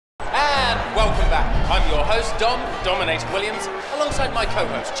welcome back. I'm your host, Dom, Dominator Williams, alongside my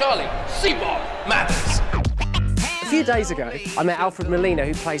co-host, Charlie, C-Bob Mathers. A few days ago, I met Alfred Molina,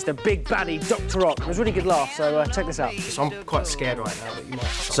 who plays the big baddie Dr. Rock. It was a really good laugh, so check this out. So I'm quite scared right now that you might...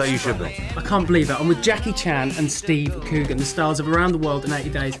 So you should be. I can't believe it. I'm with Jackie Chan and Steve Coogan, the stars of Around the World in 80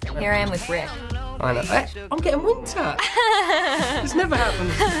 Days. Here I am with Rick. I know. I'm getting winked at. This never happened.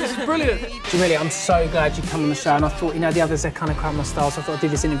 This is brilliant. Really, I'm so glad you come on the show, and I thought, you know, the others, they're kind of crap my style, so I thought I'd do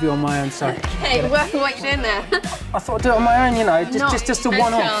this interview on my own, so... Hey, working what you're doing there. I thought I'd do it on my own, you know, just a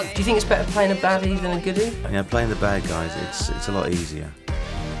one-off. Do you think it's better playing a baddie than a goodie? Yeah, playing the bad guys, it's a lot easier.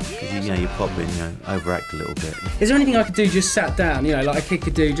 Because you pop in, overact a little bit. Is there anything I could do just sat down, you know, like a kid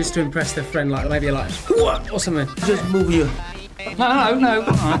could do just to impress their friend, like maybe like, what, or something? Just move your... No.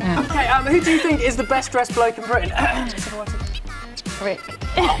 Okay, who do you think is the best dressed bloke in Britain? Rick.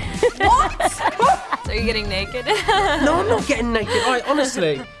 What? So are you getting naked? No, I'm not getting naked. All right,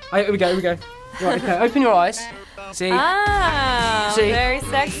 honestly. Here we go. Right, okay, open your eyes. See? Ah, See? very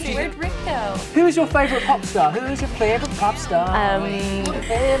sexy. Where'd Rick go? Who is your favourite pop star? Who is your favourite pop star? Look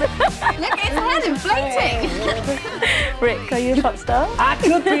at his head inflating. Rick, are you a pop star? I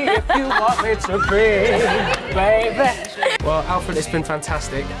could be if you want me to be, baby. Well, Alfred, it's been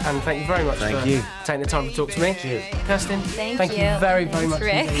fantastic, and thank you very much for taking the time to talk to me. Cheers. Kirsten, Thank you very, very much.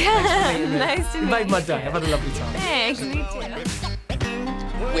 Rick. Thanks for meeting me. Nice to You meet made my you. day. I've had a lovely time. Thanks, me too.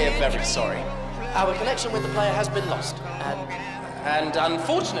 We're very sorry. Our connection with the player has been lost. And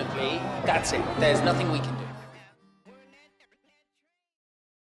unfortunately, that's it. There's nothing we can do.